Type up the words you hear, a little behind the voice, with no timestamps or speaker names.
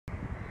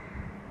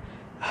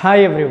Hi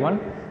everyone.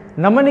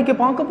 நம்ம இன்னைக்கு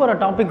பார்க்க போற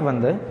டாபிக்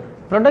வந்து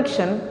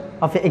production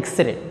of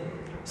X-ray.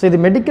 So இது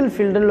மெடிக்கல்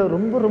ஃபீல்டில்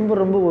ரொம்ப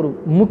ஒரு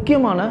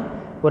முக்கியமான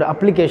ஒரு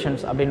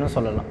அப்ளிகேஷன்ஸ் அப்படின்னு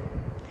சொல்லலாம்.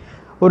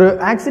 ஒரு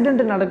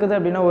ஆக்சிடென்ட் நடக்குது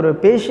அப்படின்னா ஒரு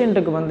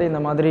பேஷண்ட்டுக்கு வந்து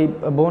இந்த மாதிரி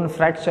போன்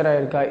ஃப்ராக்சர்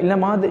ஆயிருக்கா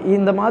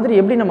இந்த மாதிரி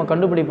எப்படி நம்ம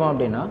கண்டுபிடிப்போம்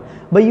அப்படின்னா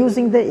பை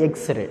யூசிங் த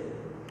எக்ஸ்ரே.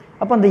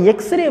 அப்போ அந்த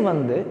எக்ஸ்ரே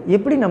வந்து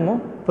எப்படி நம்ம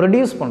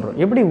ப்ரொடியூஸ் பண்ணுறோம்,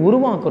 எப்படி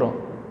உருவாக்குறோம்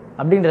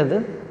அப்படின்றது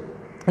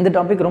இந்த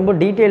டாபிக் ரொம்ப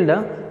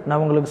டீட்டெயில்டாக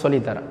நான் உங்களுக்கு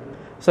சொல்லித்தரேன்.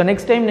 ஸோ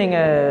நெக்ஸ்ட் டைம்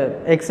நீங்கள்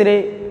எக்ஸ்ரே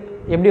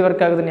எப்படி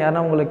ஒர்க் ஆகுதுன்னு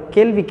யாருன்னா உங்களுக்கு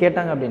கேள்வி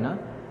கேட்டாங்க அப்படின்னா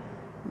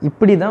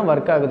இப்படி தான்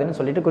ஒர்க் ஆகுதுன்னு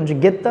சொல்லிட்டு கொஞ்சம்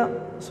கெத்தாக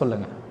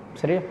சொல்லுங்கள்,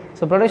 சரியா?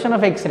 ஸோ ப்ரொடக்ஷன்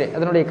ஆஃப் எக்ஸ்ரே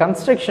அதனுடைய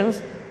கன்ஸ்ட்ரக்ஷன்ஸ்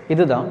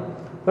இதுதான்.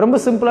 ரொம்ப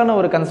சிம்பிளான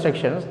ஒரு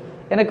கன்ஸ்ட்ரக்ஷன்ஸ்.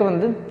 எனக்கு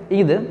வந்து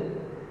இது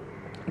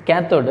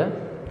கேத்தோடு,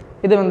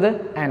 இது வந்து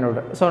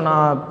ஆனோடு. ஸோ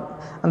நான்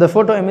அந்த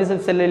ஃபோட்டோ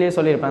எமிஷன் செல்லிலேயே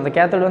சொல்லியிருப்பேன், அந்த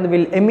கேத்தோடு வந்து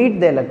வில் எமிட்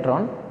த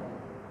எலக்ட்ரான்,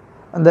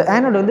 அந்த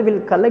ஆனோடு வந்து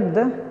வில் கலெக்ட்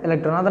த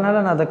எலக்ட்ரான்.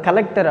 அதனால் நான் அதை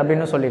கலெக்டர்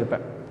அப்படின்னு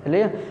சொல்லியிருப்பேன்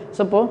இல்லையா? ஸோ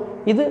இப்போது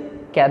இது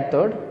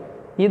கேத்தோடு,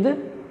 இது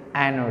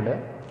ஆனோடு.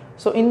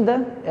 ஸோ இந்த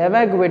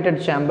எவாகுவேட்டட்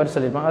சேம்பர்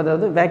சொல்லியிருப்பாங்க,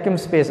 அதாவது வேக்யூம்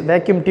ஸ்பேஸ்,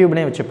 வேக்யூம்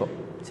டியூப்னே வச்சுப்போம்,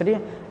 சரியா?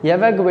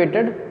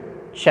 எவாகுவேட்டட்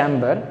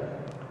சேம்பர்.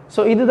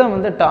 ஸோ இதுதான்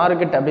வந்து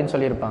டார்கெட் அப்படின்னு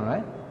சொல்லியிருப்பாங்க.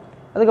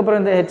 அதுக்கப்புறம்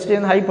இந்த ஹெச்டி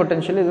வந்து ஹை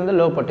பொட்டென்ஷியல், இது வந்து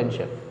லோ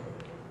பொட்டென்ஷியல்.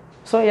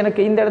 ஸோ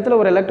எனக்கு இந்த இடத்துல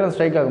ஒரு எலக்ட்ரான்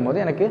ஸ்ட்ரைக்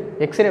ஆகும்போது எனக்கு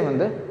எக்ஸ்ரே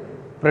வந்து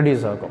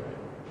ப்ரொடியூஸ் ஆகும்,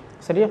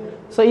 சரியா?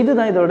 ஸோ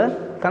இதுதான் இதோட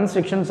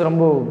கன்ஸ்ட்ரக்ஷன்ஸ்.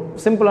 ரொம்ப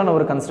சிம்பிளான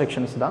ஒரு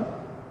கன்ஸ்ட்ரக்ஷன்ஸ் தான்.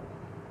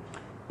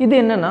 இது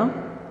என்னென்னா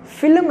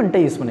ஃபிலமெண்ட்டை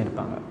யூஸ்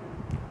பண்ணியிருப்பாங்க.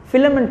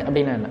 ஃபிலமெண்ட்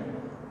அப்படின்னா என்ன?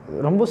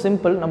 ரொம்ப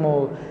சிம்பிள். நம்ம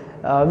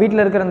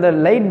வீட்டில் இருக்கிற இந்த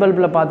லைட்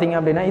பல்பில் பார்த்தீங்க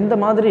அப்படின்னா இந்த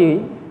மாதிரி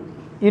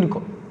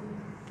இருக்கும்,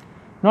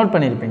 நோட்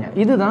பண்ணியிருப்பீங்க.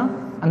 இதுதான்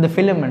அந்த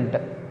ஃபிலமெண்ட்டு.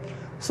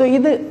 ஸோ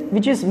இது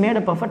which is made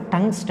up of a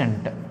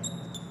டங்ஸ்டன்ட்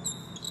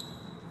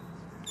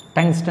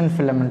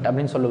filament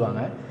அப்படின்னு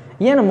சொல்லுவாங்க.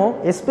 ஏன் நம்ம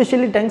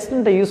எஸ்பெஷலி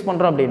டங்ஸ்டன்ட்டை யூஸ்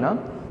பண்ணுறோம் அப்படின்னா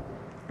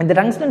இந்த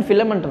டங்ஸ்டன்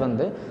ஃபிலமெண்ட்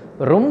வந்து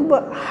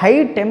ரொம்ப ஹை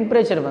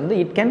டெம்பரேச்சர் வந்து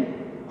இட் கேன்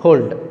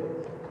ஹோல்டு,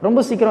 ரொம்ப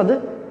சீக்கிரம் அது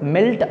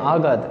மெல்ட்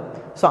ஆகாது.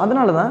 ஸோ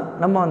அதனால தான்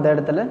நம்ம அந்த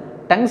இடத்துல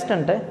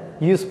டங்ஸ்டன்ட்டை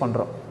யூஸ்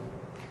பண்ணுறோம்.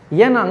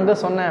 ஏன் நான் அங்கே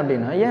சொன்னேன்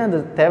அப்படின்னா, ஏன் அது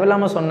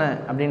தேவையில்லாமல் சொன்னேன்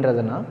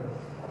அப்படின்றதுனா,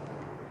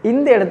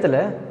 இந்த இடத்துல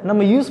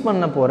நம்ம யூஸ்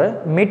பண்ண போகிற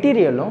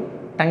மெட்டீரியலும்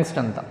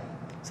டங்ஸ்டன் தான்,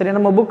 சரி?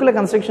 நம்ம புக்கில்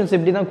கன்ஸ்ட்ரக்ஷன்ஸ்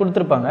இப்படி தான்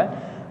கொடுத்துருப்பாங்க.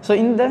 ஸோ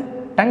இந்த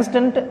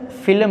டங்ஸ்டன்ட்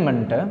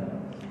ஃபிலமெண்ட்டு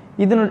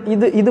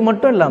இது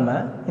மட்டும்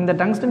இல்லாமல் இந்த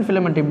டங்ஸ்டன்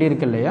ஃபிலமெண்ட் இப்படி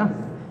இருக்கு இல்லையா?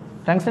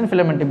 டங்ஸ்டன்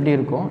ஃபிலமெண்ட் இப்படி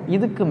இருக்கும்.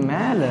 இதுக்கு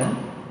மேலே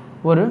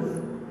ஒரு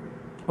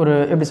ஒரு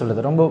எப்படி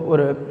சொல்கிறது,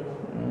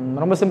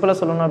 ரொம்ப சிம்பிளாக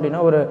சொல்லணும் அப்படின்னா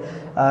ஒரு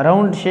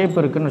ரவுண்ட் ஷேப்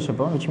இருக்குதுன்னு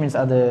வச்சுப்போம், விச் மீன்ஸ்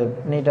அது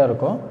நீட்டாக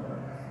இருக்கும்,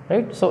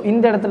 ரைட்? ஸோ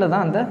இந்த இடத்துல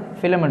தான் அந்த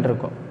ஃபிலமெண்ட்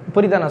இருக்கும்.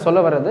 புரியுதா நான்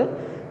சொல்ல வர்றது?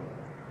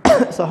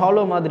 ஸோ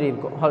ஹாலோ மாதிரி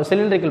இருக்கும்,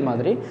 சிலிண்ட்ரிக்கல்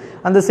மாதிரி.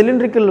 அந்த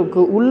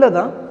சிலிண்ட்ரிக்கலுக்கு உள்ளே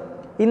தான்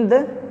இந்த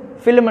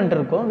ஃபிலமெண்ட்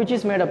இருக்கும், which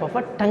is made up of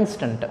a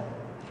டங்ஸ்டன்ட்,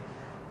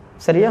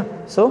 சரியா?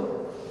 ஸோ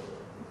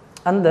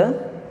அந்த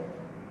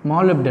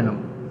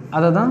மாலிப்டினம்,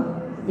 அதை தான்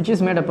which is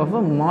made up of a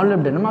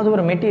molybdenum. அது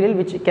ஒரு material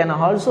which can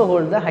also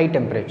hold the high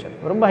temperature.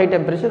 ரொம்ப ஹை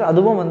டெம்பரேச்சர்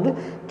அதுவும் வந்து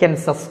can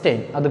sustain,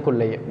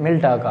 அதுக்குள்ளேயே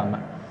மெல்ட்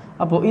ஆகாமல்.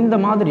 அப்போது இந்த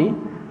மாதிரி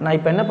நான்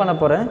இப்போ என்ன பண்ண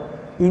போகிறேன்,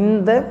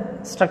 இந்த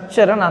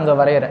ஸ்ட்ரக்சரை நான் அங்கே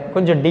வரைகிறேன்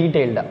கொஞ்சம்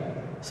டீட்டெயில்டாக.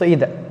 ஸோ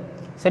இதை,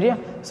 சரியா?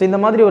 ஸோ இந்த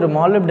மாதிரி ஒரு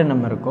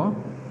மாலிப்டினம் இருக்கும்,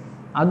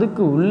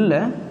 அதுக்கு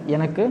உள்ள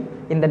எனக்கு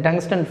இந்த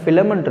டங்ஸ்டன்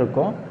ஃபிலமெண்ட்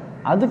இருக்கும்,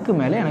 அதுக்கு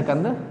மேலே எனக்கு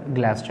அந்த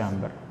கிளாஸ்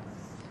சாம்பர்.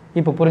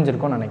 இப்போ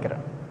புரிஞ்சிருக்கும்னு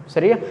நினைக்கிறேன்,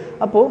 சரியா?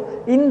 அப்போது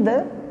இந்த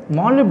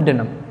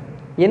மாலிப்டினம்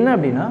என்ன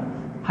அப்படின்னா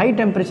ஹை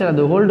டெம்பரேச்சர்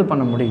அது ஹோல்டு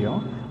பண்ண முடியும்.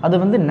 அது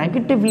வந்து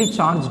நெகட்டிவ்லி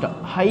சார்ஜாக,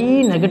 ஹை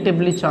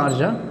நெகட்டிவ்லி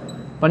சார்ஜாக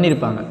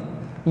பண்ணியிருப்பாங்க.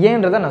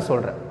 ஏன்றதை நான்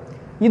சொல்கிறேன்.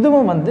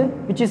 இதுவும் வந்து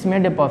which is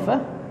made up of a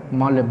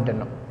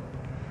molybdenum.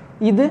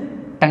 இது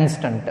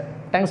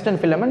tungsten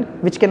filament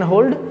which can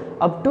hold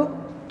up to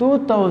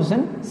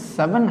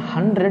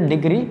 2700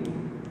 degree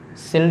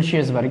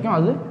Celsius வரைக்கும்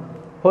அது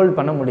ஹோல்ட்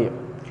பண்ண முடியும்.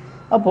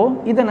 அப்போது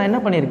இதை நான்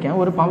என்ன பண்ணியிருக்கேன்,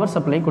 ஒரு பவர்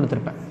சப்ளை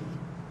கொடுத்துருப்பேன்,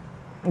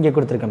 இங்கே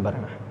கொடுத்துருக்கேன்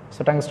பாருங்கள்.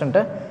 ஸோ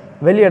டங்ஸ்டன்ட்டை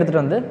வெளியே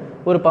எடுத்துகிட்டு வந்து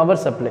ஒரு power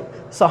supply.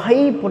 So high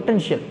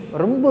potential,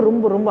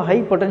 ரொம்ப ஹை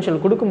பொட்டென்ஷியல்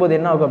கொடுக்கும்போது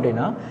என்ன ஆகும்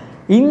அப்படின்னா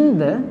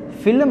இந்த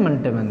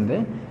ஃபிலமெண்ட்டு வந்து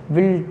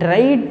will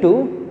try to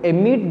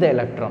emit the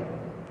electron.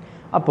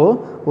 அப்போது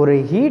ஒரு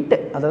ஹீட்டு,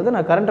 அதாவது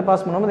நான் கரண்ட்டை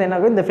பாஸ் பண்ணும்போது என்ன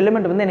ஆகும், இந்த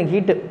ஃபிலமெண்ட் வந்து எனக்கு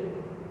ஹீட்டு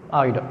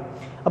ஆகிடும்.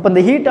 அப்போ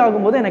இந்த ஹீட்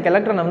ஆகும்போது எனக்கு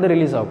எலக்ட்ரான் வந்து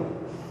ரிலீஸ் ஆகும்.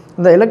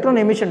 இந்த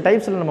எலக்ட்ரான் எமிஷன்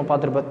டைப்ஸில் நம்ம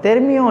பார்த்துருப்போம்.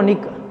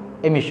 தெர்மியோனிக்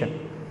எமிஷன்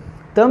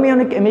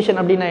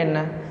அப்படின்னா என்ன?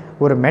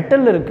 ஒரு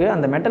மெட்டல் இருக்குது,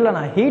 அந்த மெட்டலை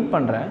நான்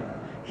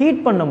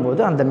ஹீட்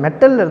பண்ணும்போது அந்த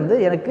மெட்டல்லேருந்து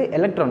எனக்கு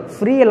எலக்ட்ரான்,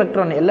 ஃப்ரீ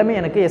எலக்ட்ரான் எல்லாமே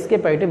எனக்கு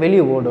எஸ்கேப் ஆகிட்டு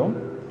வெளியே ஓடும்.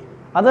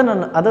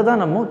 அதை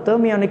தான் நம்ம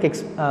தெர்மியோனிக்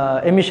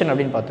எமிஷன்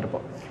அப்படின்னு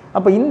பார்த்துருப்போம்.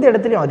 அப்போ இந்த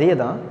இடத்துலையும் அதே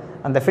தான்.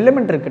 அந்த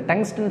ஃபிலமெண்ட் இருக்குது,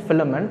 tungsten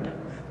filament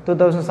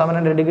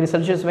 2700 degree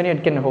Celsius when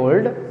it can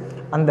hold.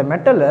 அந்த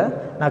மெட்டலை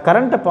நான்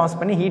கரண்ட்டை பாஸ்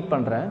பண்ணி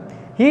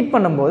ஹீட்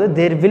பண்ணும்போது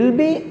there will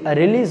be a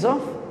release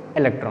of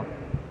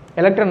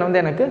electron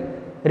வந்து எனக்கு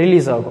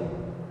ரிலீஸ் ஆகும்.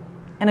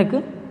 எனக்கு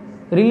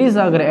ரிலீஸ்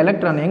ஆகிற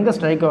எலக்ட்ரான் எங்கே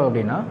ஸ்ட்ரைக் ஆகும்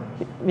அப்படின்னா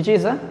which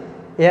is a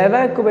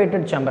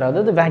evacuated chamber,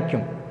 அதாவது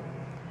வேக்யூம்.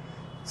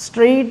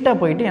 ஸ்ட்ரெயிட்டாக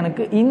போயிட்டு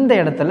எனக்கு இந்த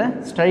இடத்துல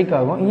ஸ்ட்ரைக்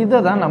ஆகும். இதை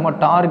தான் நம்ம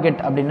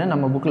டார்கெட் அப்படின்னு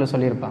நம்ம புக்கில்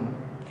சொல்லியிருப்பாங்க.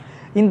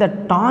 இந்த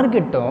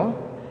டார்கெட்டும்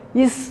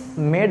இஸ்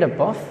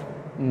மேடப் ஆஃப்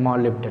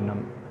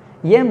மாலிப்டினம்.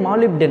 ஏன்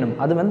மாலிப்டினம்?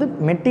 அது வந்து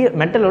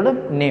மெட்டலோட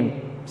நேம்,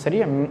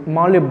 சரியா?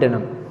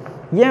 மாலிப்டினம்.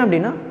 ஏன்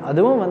அப்படின்னா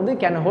அதுவும் வந்து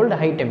கேன் ஹோல்ட்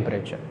ஹை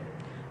டெம்பரேச்சர்.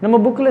 நம்ம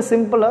புக்கில்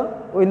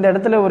சிம்பிளாக இந்த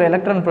இடத்துல ஒரு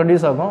எலக்ட்ரான்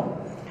ப்ரொடியூஸ் ஆகும்,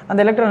 அந்த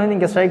எலக்ட்ரான் வந்து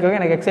இங்கே ஸ்ட்ரைக் ஆகும்,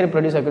 எனக்கு எக்ஸ்ரே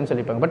ப்ரொடியூஸ் ஆகும்னு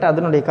சொல்லியிருப்பாங்க. பட்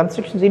அதனுடைய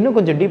கன்ஸ்ட்ரக்ஷன்ஸ் இன்னும்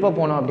கொஞ்சம் டீப்பாக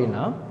போனோம்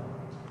அப்படின்னா,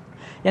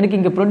 எனக்கு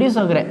இங்கே ப்ரொடியூஸ்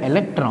ஆகிற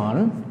எலக்ட்ரான்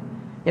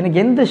எனக்கு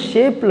எந்த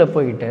ஷேப்பில்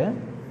போயிட்டு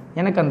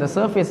எனக்கு அந்த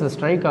சர்ஃபேஸில்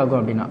ஸ்ட்ரைக் ஆகும்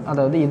அப்படின்னா,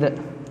 அதாவது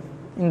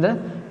இந்த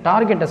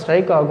டார்கெட்டை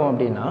ஸ்ட்ரைக் ஆகும்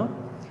அப்படின்னா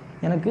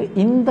எனக்கு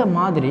இந்த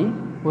மாதிரி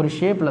ஒரு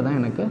ஷேப்பில் தான்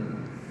எனக்கு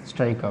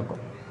ஸ்ட்ரைக்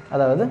ஆகும்.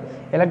 அதாவது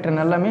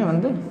எலக்ட்ரான் எல்லாமே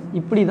வந்து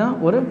இப்படி தான்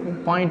ஒரு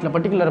பாயிண்டில்,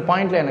 பர்டிகுலர்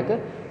பாயிண்டில் எனக்கு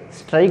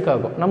ஸ்ட்ரைக்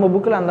ஆகும். நம்ம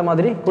புக்கில் அந்த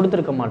மாதிரி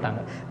கொடுத்துருக்க மாட்டாங்க.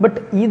 பட்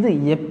இது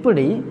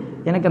எப்படி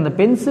எனக்கு அந்த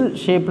பென்சில்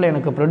ஷேப்பில்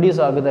எனக்கு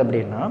ப்ரொடியூஸ் ஆகுது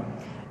அப்படின்னா,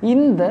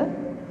 இந்த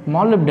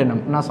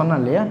மாலிப்டினம் நான் சொன்னேன்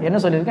இல்லையா, என்ன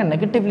சொல்லியிருக்கேன்,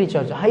 negatively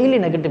charge, highly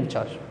negative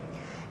charge.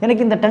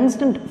 எனக்கு இந்த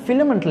டங்ஸ்டன்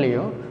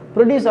ஃபிலமெண்ட்லேயும்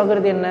ப்ரொடியூஸ்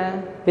ஆகுறது என்ன,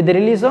 with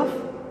release of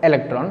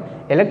electron.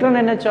 Electron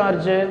என்ன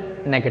சார்ஜ்,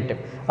 நெகட்டிவ்.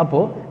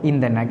 அப்போது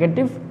இந்த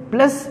நெகட்டிவ்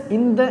ப்ளஸ்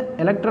இந்த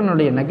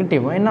எலக்ட்ரானுடைய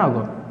நெகட்டிவும் என்ன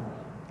ஆகும்,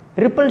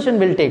 ரிப்பல்ஷன்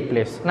வில் டேக்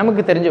பிளேஸ்.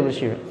 நமக்கு தெரிஞ்ச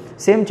விஷயம்,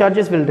 same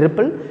charges will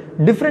ripple,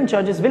 different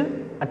charges will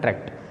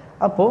attract.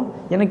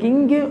 அப்போது எனக்கு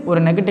இங்கே ஒரு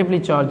நெகட்டிவ்லி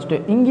சார்ஜ்டு,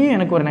 இங்கேயும்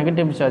எனக்கு ஒரு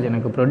நெகட்டிவ் சார்ஜ்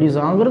எனக்கு ப்ரொடியூஸ்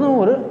ஆகுறதும்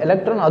ஒரு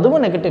எலக்ட்ரான்,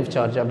 அதுவும் நெகட்டிவ்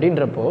சார்ஜ்.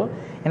 அப்படின்றப்போ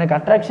எனக்கு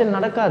அட்ராக்ஷன்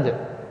நடக்காது,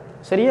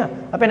 சரியா?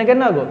 அப்போ எனக்கு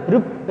என்ன ஆகும்,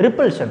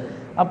 ரிப்பல்ஷன்.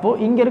 அப்போது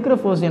இங்கே இருக்கிற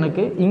ஃபோர்ஸ்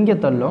எனக்கு இங்கே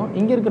தள்ளும்,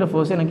 இங்கே இருக்கிற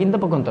ஃபோர்ஸ் எனக்கு இந்த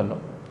பக்கம்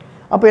தள்ளும்.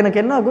 அப்போ எனக்கு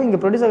என்ன ஆகும், இங்கே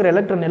ப்ரொடியூஸ் ஆகிற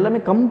எலக்ட்ரான் எல்லாமே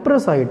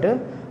கம்ப்ரஸ் ஆகிட்டு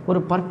ஒரு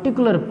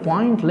பர்டிகுலர்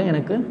பாயிண்டில்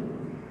எனக்கு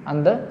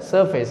அந்த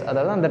சர்ஃபேஸ்,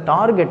 அதாவது அந்த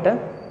டார்கெட்டை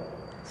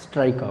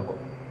ஸ்ட்ரைக்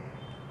ஆகும்.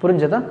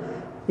 புரிஞ்சதா?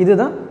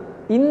 இதுதான்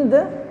இந்த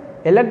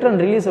எலக்ட்ரான்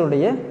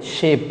ரிலீஸோடைய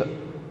ஷேப்பு.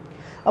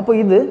 அப்போ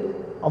இது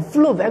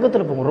அவ்வளோ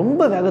வேகத்தில் போகும்,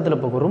 ரொம்ப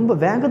வேகத்தில் போகும். ரொம்ப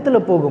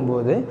வேகத்தில்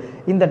போகும்போது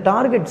இந்த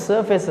டார்கெட்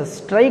சர்ஃபேஸை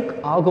ஸ்ட்ரைக்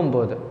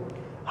ஆகும்போது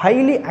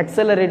highly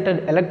accelerated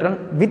electron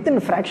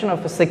within fraction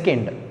of a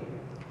second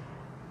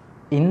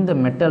இந்த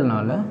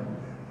மெட்டல்னால்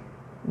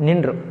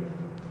நின்றும்.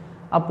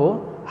 அப்போது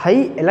ஹை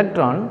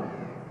எலக்ட்ரான்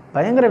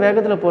பயங்கர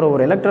வேகத்தில் போகிற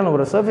ஒரு எலக்ட்ரான்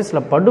ஒரு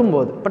சர்ஃபேஸில்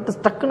படும்போது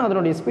டக்குன்னு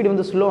அதனுடைய ஸ்பீடு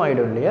வந்து ஸ்லோ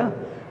ஆகிடும் இல்லையா?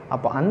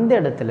 அப்போ அந்த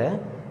இடத்துல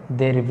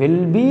there will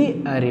be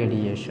a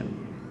radiation.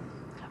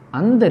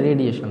 அந்த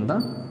ரேடியேஷன்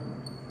தான்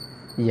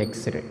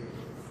எக்ஸ்ரே.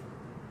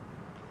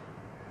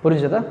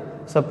 புரிஞ்சதா?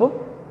 சப்போ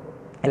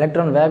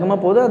எலக்ட்ரான் வேகமாக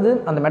போகுது, அது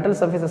அந்த மெட்டல்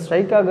சர்ஃபேஸை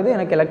ஸ்ட்ரைக் ஆகுது,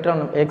 எனக்கு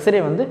எலக்ட்ரான்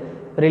எக்ஸ்ரே வந்து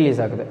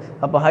ரிலீஸ் ஆகுது.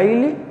 அப்போ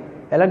ஹைலி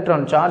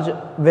எலக்ட்ரான் சார்ஜ்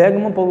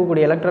வேகமாக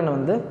போகக்கூடிய எலக்ட்ரான்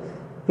வந்து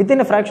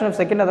within a fraction of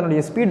second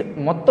அதனுடைய ஸ்பீட்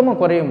மொத்தமாக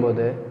குறையும்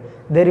போது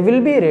there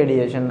will be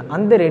radiation.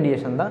 அந்த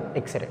ரேடியேஷன் தான்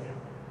x ray.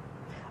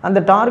 And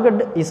the target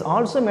is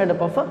also made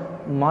up of a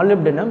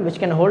molybdenum which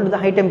can hold the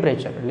high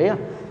temperature இல்லையா?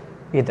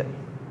 இது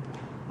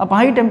அப்போ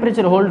ஹை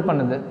டெம்பரேச்சர் ஹோல்ட்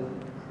பண்ணுது.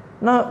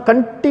 நான்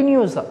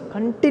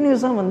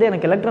கண்டினியூஸாக வந்து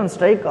எனக்கு எலக்ட்ரான்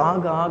ஸ்ட்ரைக்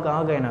ஆக ஆக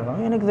ஆக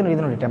என்னாகும், எனக்கு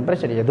இதனுடைய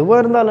டெம்பரேச்சர்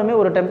எதுவாக இருந்தாலுமே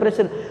ஒரு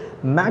டெம்பரேச்சர்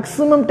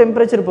மேக்ஸிமம்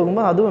டெம்பரேச்சர்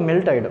போகும்போது அதுவும்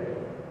மெல்ட் ஆகிடும்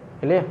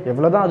இல்லையா?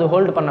 எவ்வளோ தான் அது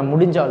ஹோல்டு பண்ண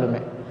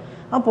முடிஞ்சாலுமே.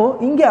 அப்போது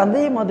இங்கே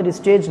அதே மாதிரி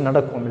ஸ்டேஜ்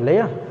நடக்கும்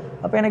இல்லையா?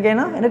 அப்போ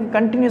எனக்கு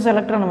கண்டினியூஸாக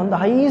எலக்ட்ரான் வந்து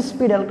ஹை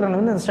ஸ்பீட் எலக்ட்ரான்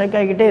வந்து ஸ்ட்ரைக்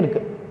ஆகிக்கிட்டே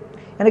இருக்குது,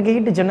 எனக்கு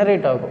ஹீட்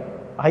ஜெனரேட் ஆகும்.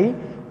 ஹை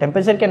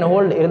டெம்பரேச்சர் கேன்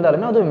ஹோல்டு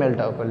இருந்தாலுமே அதுவும்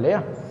மெல்ட் ஆகும் இல்லையா?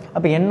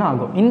 அப்போ என்ன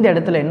ஆகும், இந்த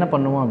இடத்துல என்ன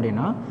பண்ணுவோம்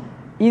அப்படின்னா,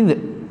 இது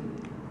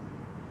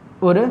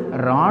ஒரு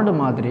ராடு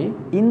மாதிரி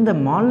இந்த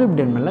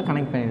மாலிப்டினமில்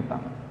கனெக்ட்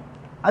பண்ணியிருப்பாங்க.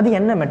 அது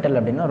என்ன மெட்டல்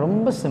அப்படின்னா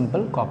ரொம்ப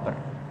சிம்பிள்,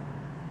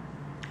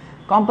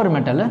 காப்பர்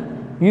மெட்டலை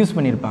யூஸ்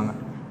பண்ணியிருப்பாங்க.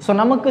 ஸோ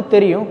நமக்கு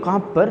தெரியும்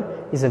copper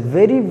is a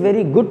very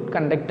very good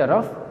conductor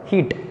of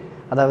heat.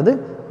 அதாவது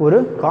ஒரு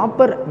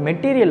காப்பர்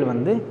மெட்டீரியல்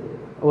வந்து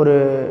ஒரு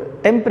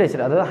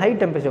டெம்பரேச்சர், அதாவது ஹை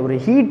டெம்பரேச்சர், ஒரு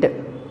ஹீட்டு,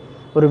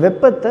 ஒரு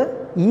வெப்பத்தை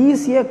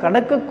ஈஸியாக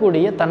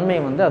கடக்கக்கூடிய தன்மை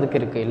வந்து அதுக்கு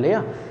இருக்குது இல்லையா?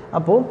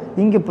 அப்போது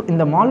இங்கே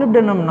இந்த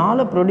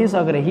மாலிப்டினம்னால் ப்ரொடியூஸ்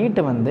ஆகிற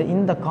ஹீட்டை வந்து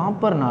இந்த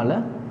காப்பர்னால்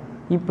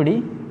இப்படி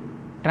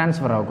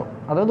ட்ரான்ஸ்ஃபர் ஆகும்.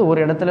 அதாவது ஒரு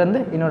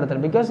இடத்துலேருந்து இன்னொரு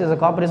இடத்துல, because is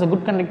copper is a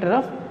good conductor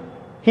of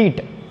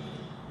heat.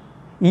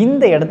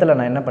 இந்த இடத்துல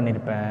நான் என்ன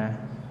பண்ணியிருப்பேன்,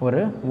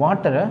 ஒரு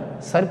வாட்டரை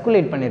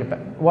சர்க்குலேட்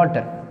பண்ணியிருப்பேன்.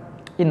 வாட்டர்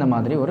இந்த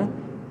மாதிரி ஒரு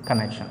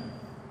கனெக்ஷன்,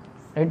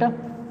 ரைட்டா?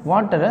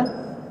 வாட்டரை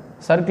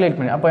சர்க்குலேட்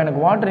பண்ணி, அப்போ எனக்கு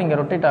வாட்டர் இங்கே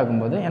ரொட்டேட்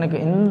ஆகும்போது எனக்கு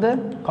இந்த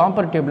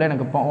காப்பர் டியூப்பில்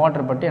எனக்கு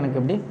வாட்டர் பட்டு எனக்கு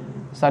இப்படி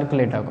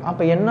சர்க்குலேட் ஆகும்.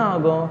 அப்போ என்ன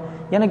ஆகும்,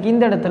 எனக்கு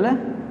இந்த இடத்துல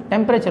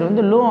டெம்பரேச்சர்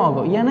வந்து லோ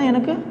ஆகும், ஏன்னா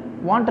எனக்கு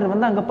வாட்டர்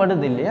வந்து அங்கே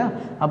படுது இல்லையா?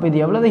 அப்போ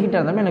இது எவ்வளோ ஹீட்டாக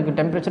இருந்தாலும் எனக்கு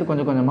டெம்பரேச்சர்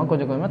கொஞ்சம்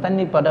கொஞ்சமாக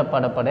தண்ணி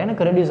பட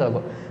எனக்கு ரெடியூஸ்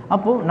ஆகும்.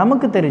 அப்போது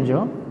நமக்கு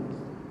தெரிஞ்சோம்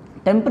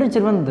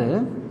டெம்பரேச்சர் வந்து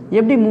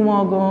எப்படி மூவ்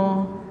ஆகும்,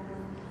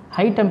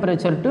 high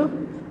temperature to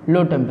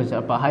low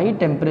temperature. அப்போ ஹை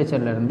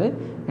டெம்பரேச்சர்லேருந்து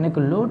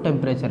எனக்கு லோ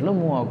டெம்பரேச்சரில்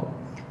மூவ் ஆகும்.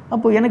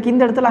 அப்போது எனக்கு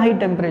இந்த இடத்துல ஹை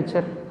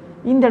டெம்பரேச்சர்,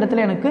 இந்த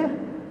இடத்துல எனக்கு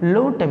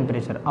லோ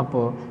டெம்பரேச்சர்.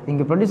 அப்போது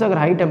இங்கே ப்ரொடியூஸ் ஆகிற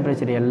ஹை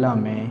டெம்பரேச்சர்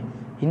எல்லாமே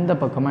இந்த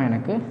பக்கமாக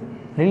எனக்கு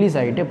ரிலீஸ்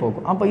ஆகிட்டே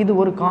போகும். அப்போ இது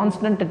ஒரு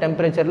கான்ஸ்டன்ட்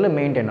டெம்பரேச்சரில்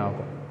மெயின்டைன்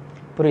ஆகும்.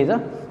 புரியுதா?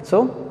 ஸோ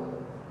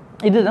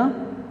இதுதான்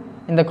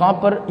இந்த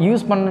காப்பர்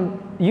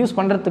யூஸ்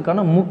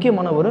பண்ணுறதுக்கான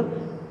முக்கியமான ஒரு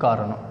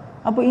காரணம்.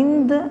 அப்போ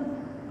இந்த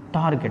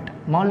டார்கெட்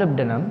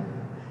மாலிப்டினம்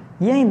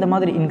ஏன் இந்த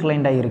மாதிரி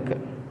இன்க்ளைண்டாக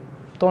இருக்குது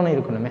தோண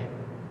இருக்கணுமே.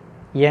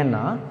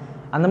 ஏன்னா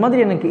அந்த மாதிரி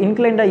எனக்கு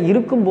இன்க்ளைண்டாக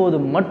இருக்கும்போது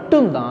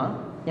மட்டும்தான்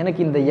எனக்கு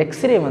இந்த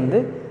எக்ஸ்ரே வந்து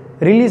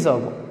ரிலீஸ்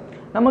ஆகும்.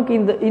 நமக்கு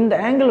இந்த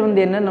ஆங்கிள் வந்து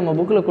என்ன நம்ம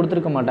புக்கில்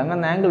கொடுத்துருக்க மாட்டாங்க.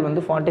 அந்த ஆங்கிள்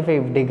வந்து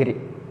 45 டிகிரி.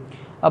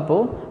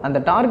 அப்போது அந்த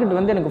டார்கெட்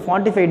வந்து எனக்கு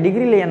 45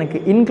 டிகிரியில் எனக்கு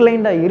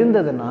இன்க்ளைண்டாக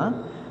இருந்ததுன்னா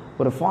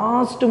ஒரு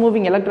ஃபாஸ்ட்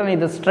மூவிங் எலக்ட்ரான்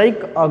இதை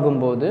ஸ்ட்ரைக்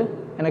ஆகும்போது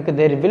எனக்கு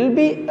there will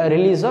be a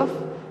release of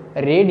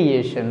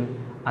radiation.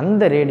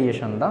 அந்த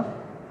ரேடியேஷன் தான்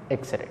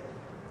எக்ஸ்ரே.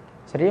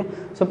 சரியா?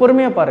 ஸோ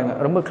பொறுமையாக பாருங்கள்,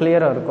 ரொம்ப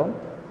கிளியராக இருக்கும்.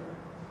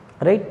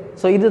 ரைட்?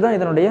 ஸோ இதுதான்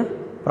இதனுடைய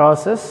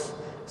ப்ராசஸ்.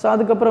 ஸோ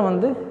அதுக்கப்புறம்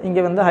வந்து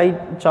இங்கே வந்து ஹை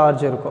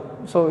சார்ஜ் இருக்கும்.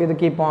 ஸோ இது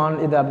கீப் ஆன்,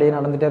 இது அப்படியே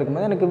நடந்துகிட்டே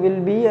இருக்கும்போது எனக்கு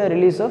will be a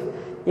release of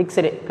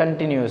x ray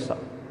கண்டினியூஸாக.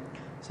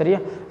 சரியா?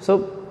 ஸோ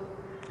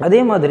அதே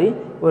மாதிரி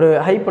ஒரு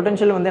ஹை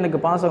பொட்டென்ஷியல் வந்து எனக்கு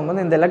பாஸ்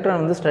ஆகும்போது இந்த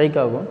எலக்ட்ரான் வந்து ஸ்ட்ரைக்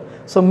ஆகும்.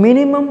 ஸோ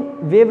மினிமம்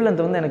வேவ்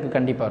லென்த் வந்து எனக்கு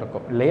கண்டிப்பாக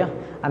இருக்கும் இல்லையா?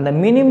 அந்த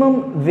மினிமம்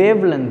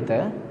வேவ் லென்த்தை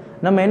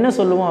நம்ம என்ன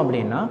சொல்லுவோம்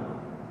அப்படின்னா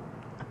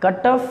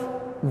cut off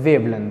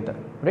wave length.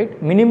 Right?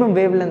 Minimum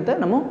wave லென்த்தை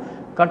நம்ம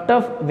கட்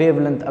ஆஃப் வேவ்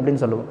லென்த்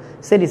அப்படின்னு சொல்லுவோம்.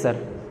 சரி சார்,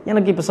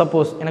 எனக்கு இப்போ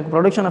சப்போஸ் எனக்கு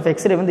ப்ரொடக்ஷன் ஆஃப்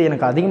எக்ஸ்ரே வந்து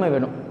எனக்கு அதிகமாக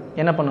வேணும்,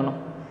 என்ன பண்ணணும்?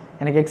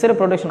 எனக்கு எக்ஸ்ரே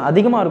ப்ரொடக்ஷன்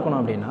அதிகமாக இருக்கணும்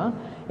அப்படின்னா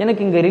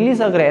எனக்கு இங்கே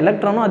ரிலீஸ் ஆகிற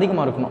எலக்ட்ரானும்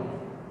அதிகமாக இருக்கணும்.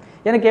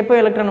 எனக்கு எப்போ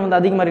எலக்ட்ரான் வந்து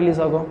அதிகமாக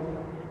ரிலீஸ் ஆகும்?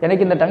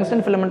 எனக்கு இந்த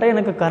டங்ஸ்டன் ஃபிலமெண்ட்டை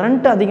எனக்கு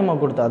கரண்ட்டு அதிகமாக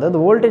கொடுத்தா, அதாவது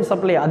வோல்டேஜ்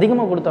சப்ளை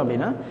அதிகமாக கொடுத்தோம்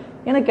அப்படின்னா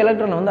எனக்கு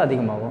எலக்ட்ரான் வந்து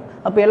அதிகமாகும்.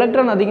 அப்போ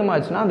எலக்ட்ரான்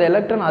அதிகமாகச்சுன்னா அந்த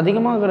எலக்ட்ரான்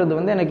அதிகமாகிறது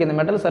வந்து எனக்கு இந்த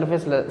மெட்டல்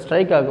சர்ஃபேஸில்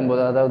ஸ்ட்ரைக்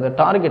ஆகும்போது, அதாவது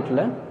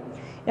டார்கெட்டில்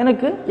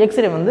எனக்கு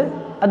எக்ஸ்ரே வந்து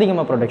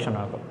அதிகமாக ப்ரொடக்ஷன்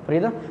ஆகும்.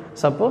 புரியுதா?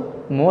 சப்போ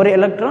மோர்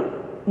எலக்ட்ரான்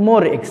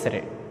மோர்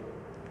எக்ஸ்ரே.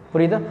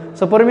 புரியுதா?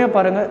 ஸோ பொறுமையாக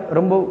பாருங்கள்,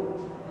 ரொம்ப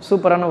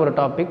சூப்பரான ஒரு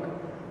டாபிக்,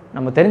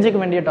 நம்ம தெரிஞ்சுக்க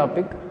வேண்டிய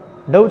டாபிக்.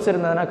 டவுட்ஸ்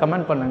இருந்ததுன்னா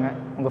கமெண்ட் பண்ணுங்கள்,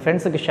 உங்கள்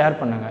ஃப்ரெண்ட்ஸுக்கு ஷேர்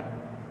பண்ணுங்கள்.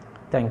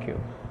 Thank you.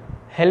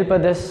 Help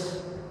others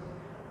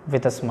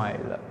with a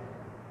smile.